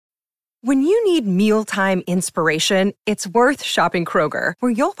When you need mealtime inspiration, it's worth shopping Kroger,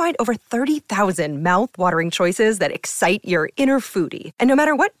 where you'll find over 30,000 mouth-watering choices that excite your inner foodie. And no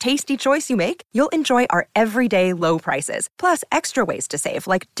matter what tasty choice you make, you'll enjoy our everyday low prices, plus extra ways to save,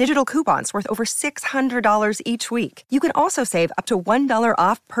 like digital coupons worth over $600 each week. You can also save up to $1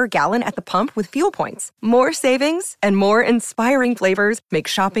 off per gallon at the pump with fuel points. More savings and more inspiring flavors make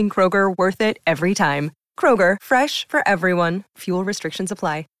shopping Kroger worth it every time. Kroger, fresh for everyone. Fuel restrictions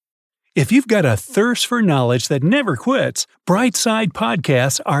apply. If you've got a thirst for knowledge that never quits, Brightside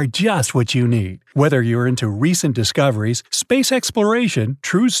Podcasts are just what you need. Whether you're into recent discoveries, space exploration,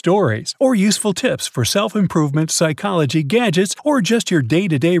 true stories, or useful tips for self-improvement, psychology, gadgets, or just your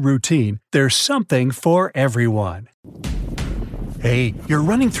day-to-day routine, there's something for everyone. Hey, you're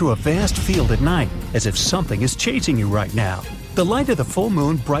running through a vast field at night, as if something is chasing you right now. The light of the full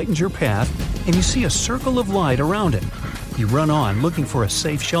moon brightens your path, and you see a circle of light around it. You run on looking for a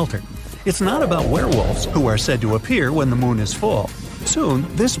safe shelter. It's not about werewolves, who are said to appear when the moon is full. Soon,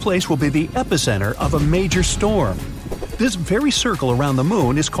 this place will be the epicenter of a major storm. This very circle around the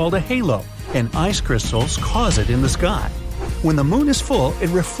moon is called a halo, and ice crystals cause it in the sky. When the moon is full, it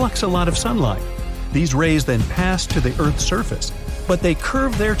reflects a lot of sunlight. These rays then pass to the Earth's surface, but they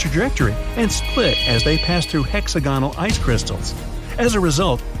curve their trajectory and split as they pass through hexagonal ice crystals. As a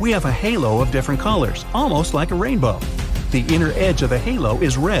result, we have a halo of different colors, almost like a rainbow. The inner edge of the halo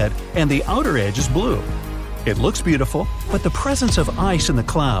is red and the outer edge is blue. It looks beautiful, but the presence of ice in the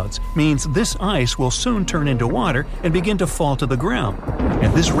clouds means this ice will soon turn into water and begin to fall to the ground.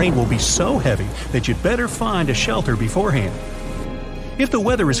 And this rain will be so heavy that you'd better find a shelter beforehand. If the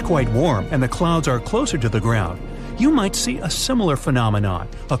weather is quite warm and the clouds are closer to the ground, you might see a similar phenomenon,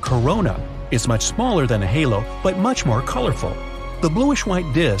 a corona. It's much smaller than a halo, but much more colorful. The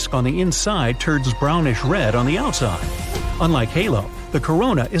bluish-white disk on the inside turns brownish-red on the outside. Unlike halo, the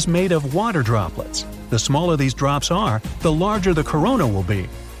corona is made of water droplets. The smaller these drops are, the larger the corona will be.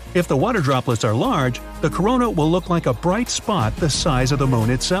 If the water droplets are large, the corona will look like a bright spot the size of the moon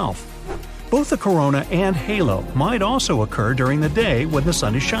itself. Both the corona and halo might also occur during the day when the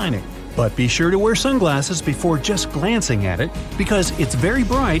sun is shining. But be sure to wear sunglasses before just glancing at it, because it's very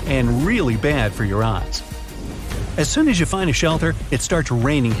bright and really bad for your eyes. As soon as you find a shelter, it starts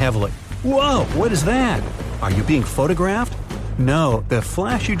raining heavily. Whoa, what is that? Are you being photographed? No, the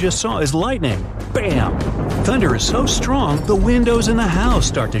flash you just saw is lightning. Bam! Thunder is so strong, the windows in the house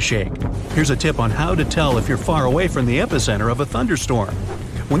start to shake. Here's a tip on how to tell if you're far away from the epicenter of a thunderstorm.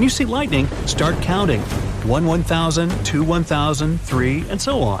 When you see lightning, start counting. 1 1,000, 2 1,000, 3, and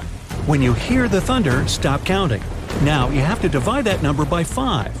so on. When you hear the thunder, stop counting. Now you have to divide that number by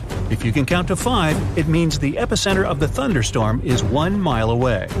 5. If you can count to 5, it means the epicenter of the thunderstorm is 1 mile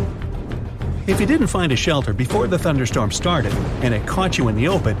away. If you didn't find a shelter before the thunderstorm started and it caught you in the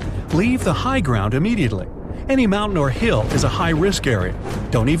open, leave the high ground immediately. Any mountain or hill is a high-risk area.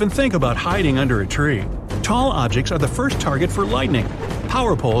 Don't even think about hiding under a tree. Tall objects are the first target for lightning.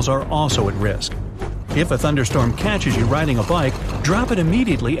 Power poles are also at risk. If a thunderstorm catches you riding a bike, drop it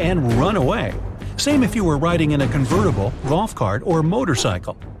immediately and run away. Same if you were riding in a convertible, golf cart, or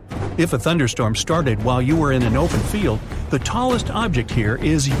motorcycle. If a thunderstorm started while you were in an open field, the tallest object here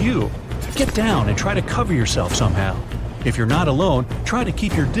is you. Get down and try to cover yourself somehow. If you're not alone, try to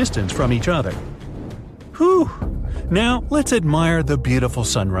keep your distance from each other. Whew! Now let's admire the beautiful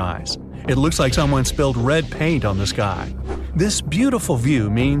sunrise. It looks like someone spilled red paint on the sky. This beautiful view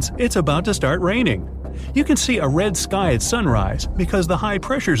means it's about to start raining. You can see a red sky at sunrise because the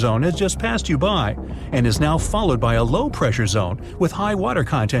high-pressure zone has just passed you by and is now followed by a low-pressure zone with high water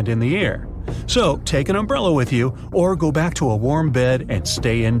content in the air. So take an umbrella with you or go back to a warm bed and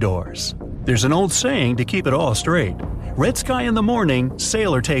stay indoors. There's an old saying to keep it all straight. Red sky in the morning,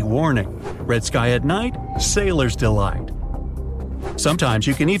 sailor take warning. Red sky at night, sailor's delight. Sometimes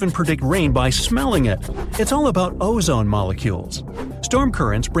you can even predict rain by smelling it. It's all about ozone molecules. Storm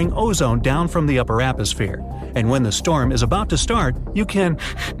currents bring ozone down from the upper atmosphere, and when the storm is about to start, you can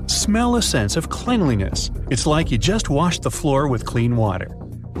smell a sense of cleanliness. It's like you just washed the floor with clean water.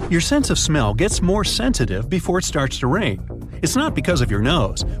 Your sense of smell gets more sensitive before it starts to rain. It's not because of your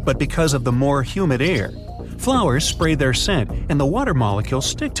nose, but because of the more humid air. Flowers spray their scent, and the water molecules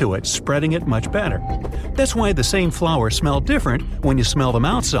stick to it, spreading it much better. That's why the same flowers smell different when you smell them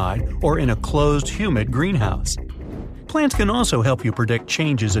outside or in a closed, humid greenhouse. Plants can also help you predict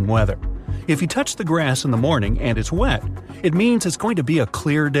changes in weather. If you touch the grass in the morning and it's wet, it means it's going to be a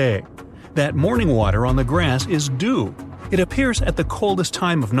clear day. That morning water on the grass is dew. It appears at the coldest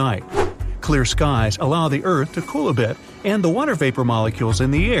time of night. Clear skies allow the earth to cool a bit, and the water vapor molecules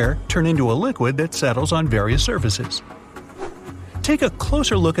in the air turn into a liquid that settles on various surfaces. Take a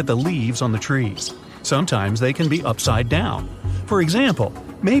closer look at the leaves on the trees. Sometimes they can be upside down. For example,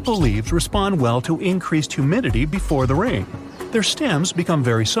 maple leaves respond well to increased humidity before the rain. Their stems become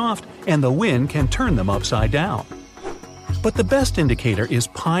very soft and the wind can turn them upside down. But the best indicator is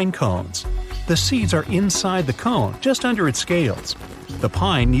pine cones. The seeds are inside the cone, just under its scales. The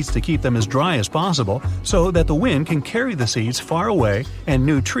pine needs to keep them as dry as possible so that the wind can carry the seeds far away and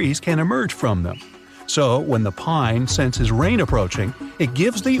new trees can emerge from them. So, when the pine senses rain approaching, it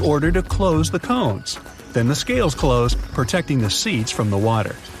gives the order to close the cones. Then the scales close, protecting the seeds from the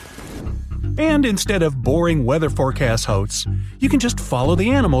water. And instead of boring weather forecast hosts, you can just follow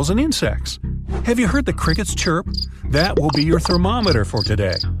the animals and insects. Have you heard the crickets chirp? That will be your thermometer for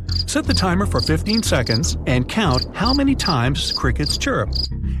today. Set the timer for 15 seconds and count how many times crickets chirp.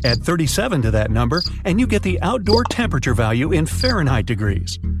 Add 37 to that number and you get the outdoor temperature value in Fahrenheit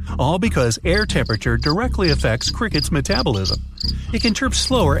degrees. All because air temperature directly affects crickets' metabolism. It can chirp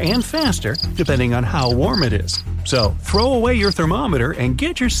slower and faster depending on how warm it is. So throw away your thermometer and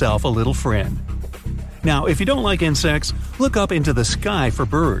get yourself a little friend. Now, if you don't like insects, look up into the sky for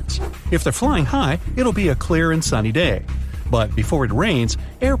birds. If they're flying high, it'll be a clear and sunny day. But before it rains,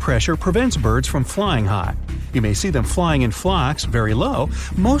 air pressure prevents birds from flying high. You may see them flying in flocks very low,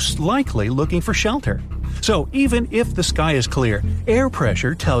 most likely looking for shelter. So even if the sky is clear, air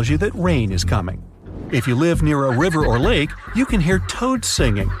pressure tells you that rain is coming. If you live near a river or lake, you can hear toads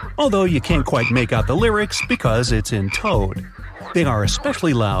singing, although you can't quite make out the lyrics because it's in toad. They are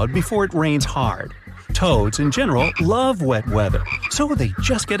especially loud before it rains hard. Toads, in general, love wet weather, so they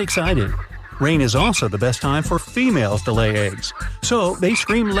just get excited. Rain is also the best time for females to lay eggs, so they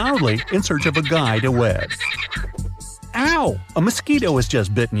scream loudly in search of a guy to wed. Ow! A mosquito has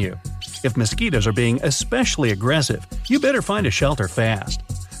just bitten you. If mosquitoes are being especially aggressive, you better find a shelter fast.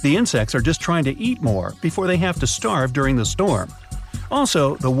 The insects are just trying to eat more before they have to starve during the storm.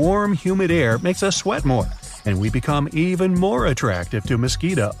 Also, the warm, humid air makes us sweat more, and we become even more attractive to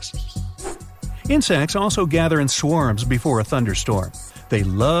mosquitoes. Insects also gather in swarms before a thunderstorm. They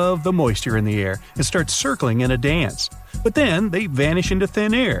love the moisture in the air and start circling in a dance. But then they vanish into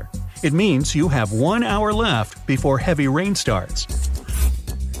thin air. It means you have 1 hour left before heavy rain starts.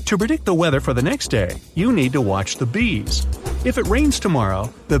 To predict the weather for the next day, you need to watch the bees. If it rains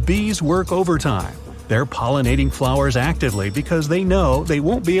tomorrow, the bees work overtime. They're pollinating flowers actively because they know they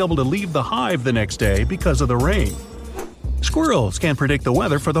won't be able to leave the hive the next day because of the rain. Squirrels can predict the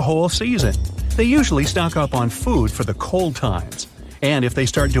weather for the whole season. They usually stock up on food for the cold times. And if they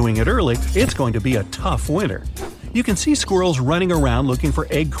start doing it early, it's going to be a tough winter. You can see squirrels running around looking for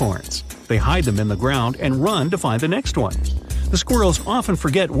acorns. They hide them in the ground and run to find the next one. The squirrels often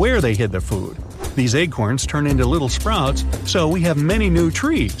forget where they hid their food. These acorns turn into little sprouts, so we have many new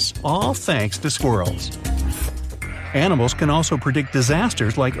trees, all thanks to squirrels. Animals can also predict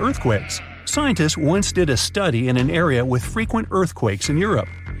disasters like earthquakes. Scientists once did a study in an area with frequent earthquakes in Europe.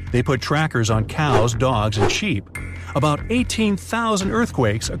 They put trackers on cows, dogs, and sheep. About 18,000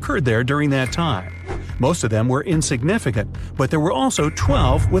 earthquakes occurred there during that time. Most of them were insignificant, but there were also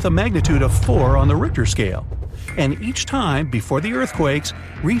 12 with a magnitude of 4 on the Richter scale. And each time, before the earthquakes,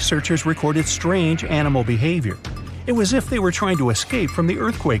 researchers recorded strange animal behavior. It was as if they were trying to escape from the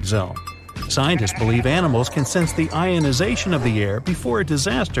earthquake zone. Scientists believe animals can sense the ionization of the air before a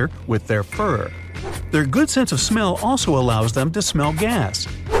disaster with their fur. Their good sense of smell also allows them to smell gas.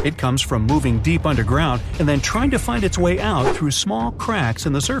 It comes from moving deep underground and then trying to find its way out through small cracks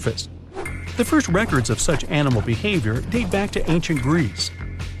in the surface. The first records of such animal behavior date back to ancient Greece.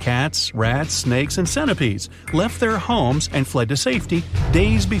 Cats, rats, snakes, and centipedes left their homes and fled to safety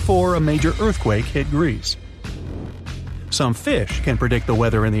days before a major earthquake hit Greece. Some fish can predict the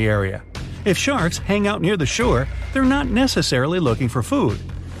weather in the area. If sharks hang out near the shore, they're not necessarily looking for food.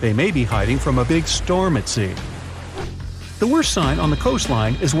 They may be hiding from a big storm at sea. The worst sign on the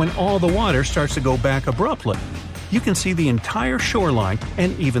coastline is when all the water starts to go back abruptly. You can see the entire shoreline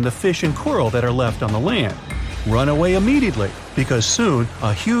and even the fish and coral that are left on the land. Run away immediately, because soon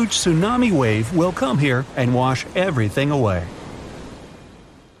a huge tsunami wave will come here and wash everything away.